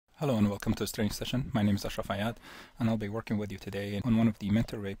Hello and welcome to a Strange Session. My name is Ashraf Ayad and I'll be working with you today on one of the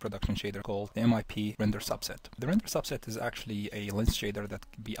Mental Ray production shader called the MIP render subset. The render subset is actually a lens shader that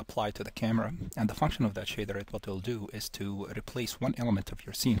can be applied to the camera, and the function of that shader, what it will do is to replace one element of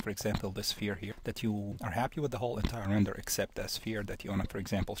your scene. For example, this sphere here, that you are happy with the whole entire render except a sphere that you want to, for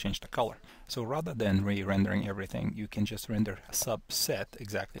example, change the color. So rather than re-rendering everything, you can just render a subset,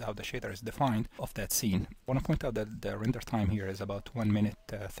 exactly how the shader is defined, of that scene. I want to point out that the render time here is about 1 minute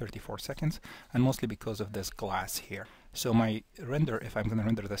 34 seconds, and mostly because of this glass here. So my render, if I'm going to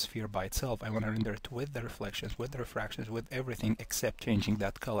render the sphere by itself, I want to render it with the reflections, with the refractions, with everything except changing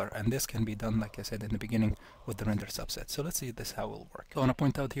that color. And this can be done, like I said in the beginning, with the render subset. So let's see this how it will work. So I want to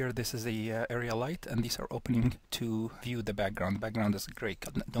point out here, this is the area light, and these are opening to view the background. The background is gray.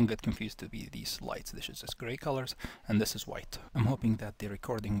 Don't get confused to be these lights. This is just gray colors, and this is white. I'm hoping that the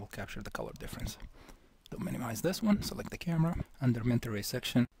recording will capture the color difference. So minimize this one, select the camera. Under Mental Ray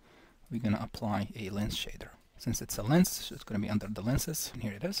section, we're going to apply a lens shader. Since it's a lens, so it's going to be under the lenses, and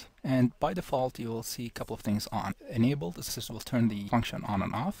here it is. And by default, you will see a couple of things on. Enabled, this will turn the function on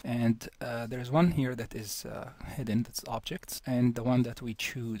and off. And there's one here that is hidden, that's objects. And the one that we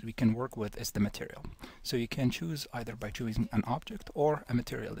can work with is the material. So you can choose either by choosing an object or a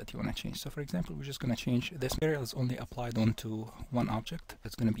material that you want to change. So for example, we're just going to change this material is only applied onto one object.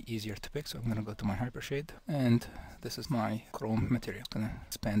 It's going to be easier to pick. So I'm going to go to my hypershade, and this is my chrome material. I'm going to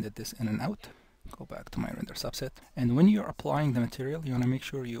expand this in and out. Go back to my render subset, and when you're applying the material, you want to make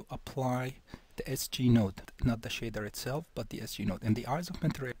sure you apply the SG node, not the shader itself, but the SG node. In the eyes of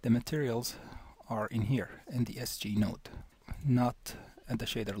Mental Ray, the materials are in here in the SG node, not at the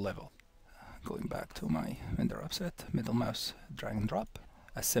shader level. Going back to my render offset, middle mouse, drag and drop,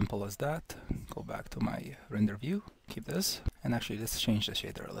 as simple as that. Go back to my render view, keep this, and actually let's change the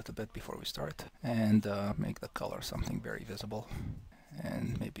shader a little bit before we start, and make the color something very visible,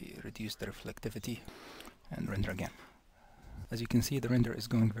 and maybe reduce the reflectivity, and render again. As you can see, the render is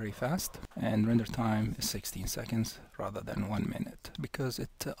going very fast, and render time is 16 seconds rather than 1 minute, because it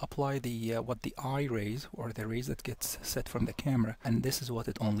apply the what the eye rays, or the rays that gets set from the camera, and this is what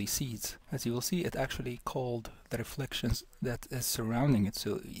it only sees. As you will see, it actually called the reflections that is surrounding it,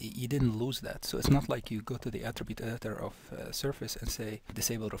 so you didn't lose that. So it's not like you go to the attribute editor of surface and say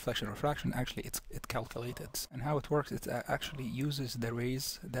disable reflection refraction. Actually it calculated, and how it works, it actually uses the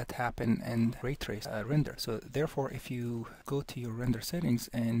rays that happen in ray trace render. So therefore, if you go to your render settings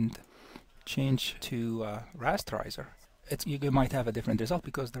and change to rasterizer, you might have a different result,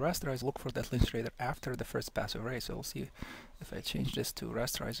 because the rasterizer look for that lens shader after the first pass of ray. So we'll see if I change this to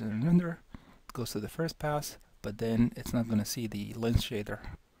rasterizer and render, it goes to the first pass, but then it's not going to see the lens shader.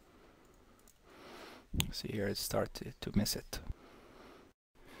 See here, it started to miss it.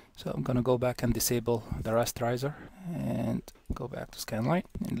 So I'm going to go back and disable the rasterizer and go back to Scanlight,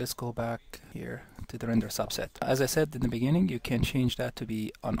 and let's go back here to the render subset. As I said in the beginning, you can change that to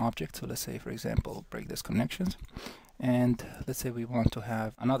be an object. So let's say, for example, break this connections, and let's say we want to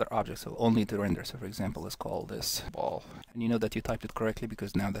have another object, so only to render. So for example, let's call this ball, and you know that you typed it correctly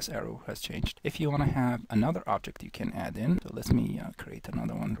because now this arrow has changed. If you want to have another object, you can add in. So let me create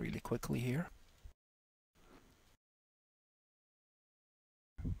another one really quickly here.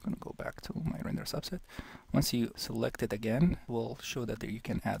 I'm going to go back to my render subset. Once you select it again, it will show that you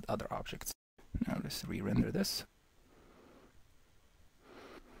can add other objects. Now let's re-render this.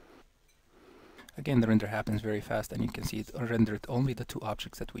 Again, the render happens very fast, and you can see it rendered only the two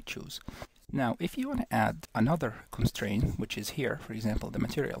objects that we choose. Now, if you want to add another constraint, which is here, for example, the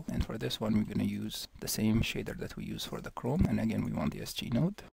material, and for this one, we're going to use the same shader that we use for the chrome, and again, we want the SG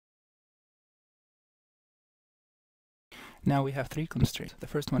node. Now we have three constraints. The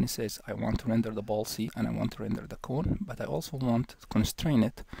first one, it says I want to render the ball C, and I want to render the cone, but I also want to constrain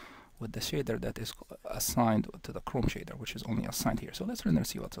it with the shader that is assigned to the chrome shader, which is only assigned here. So let's render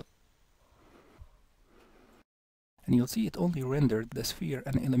C what's up. And you'll see it only rendered the sphere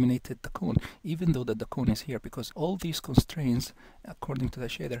and eliminated the cone, even though that the cone is here, because all these constraints, according to the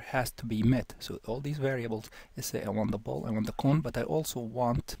shader, has to be met. So all these variables, let's say I want the ball, I want the cone, but I also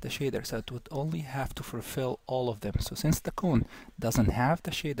want the shader, so it would only have to fulfill all of them. So since the cone doesn't have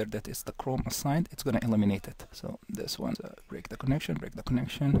the shader that is the chrome assigned, it's going to eliminate it. So this one, break the connection,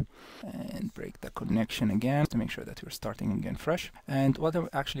 and break the connection again to make sure that we're starting again fresh. And what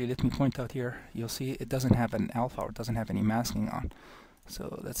actually, let me point out here, you'll see it doesn't have an alpha, or doesn't have any masking on.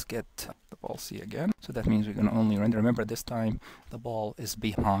 So let's get the ball C again. So that means we're going to only render. Remember, this time the ball is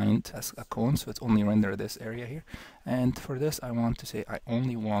behind as a cone, so it's only render this area here. And for this, I want to say I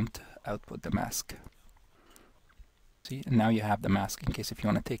only want output the mask. See, and now you have the mask in case if you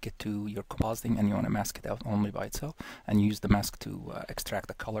want to take it to your compositing and you want to mask it out only by itself and use the mask to extract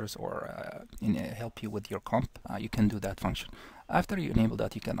the colors or help you with your comp, you can do that function. After you enable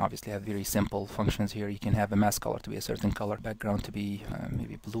that, you can obviously have very simple functions here. You can have a mask color to be a certain color, background to be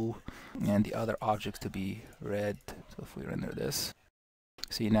maybe blue, and the other objects to be red. So if we render this,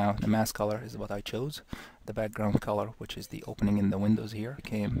 see now the mask color is what I chose. The background color, which is the opening in the windows here,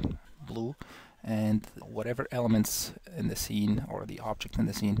 became blue. And whatever elements in the scene or the object in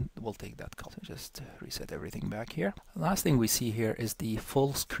the scene will take that color. So just reset everything back here. Last thing we see here is the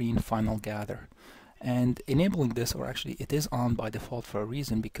full screen final gather. And enabling this, or actually it is on by default for a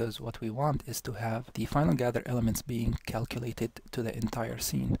reason, because what we want is to have the final gather elements being calculated to the entire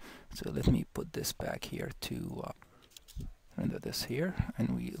scene. So let me put this back here to render this here,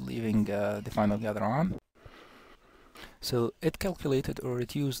 and we leaving the final gather on. So it calculated, or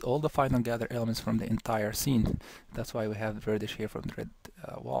it used all the final gather elements from the entire scene. That's why we have Verdish here from the red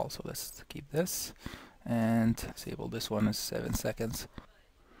wall. So let's keep this and disable this one as 7 seconds.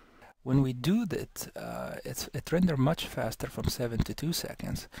 When we do that, it renders much faster from 7 to 2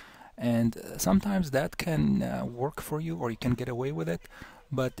 seconds. And sometimes that can work for you, or you can get away with it.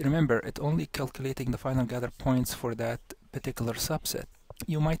 But remember, it's only calculating the final gather points for that particular subset.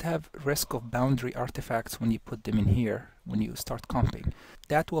 You might have risk of boundary artifacts when you put them in here, when you start comping.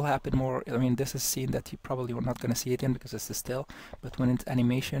 That will happen more. I mean, this is a scene that you probably are not going to see it in because it's still, but when it's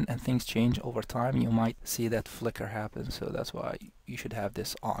animation and things change over time, you might see that flicker happen. So that's why you should have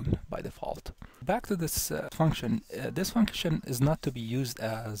this on by default. Back to this function. This function is not to be used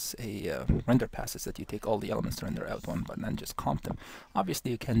as a render passes that you take all the elements to render out one, but then just comp them.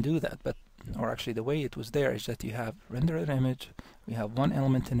 Obviously, you can do that, but or actually the way it was there is that you have render an image, we have one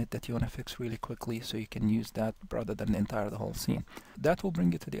element in it that you want to fix really quickly, so you can use that rather than the whole scene. That will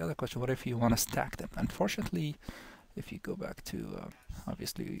bring you to the other question, what if you want to stack them? Unfortunately, if you go back to,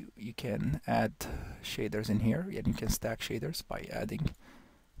 obviously you can add shaders in here, and you can stack shaders by adding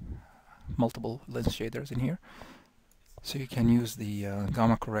multiple lens shaders in here. So you can use the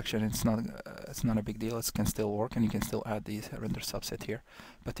gamma correction. It's not a big deal. It can still work, and you can still add the render subset here.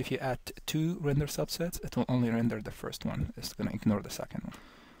 But if you add 2 render subsets, it will only render the first one. It's going to ignore the second one.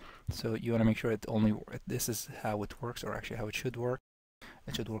 So you want to make sure this is how it works, or actually how it should work.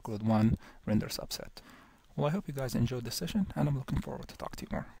 It should work with 1 render subset. Well, I hope you guys enjoyed this session, and I'm looking forward to talk to you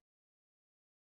more.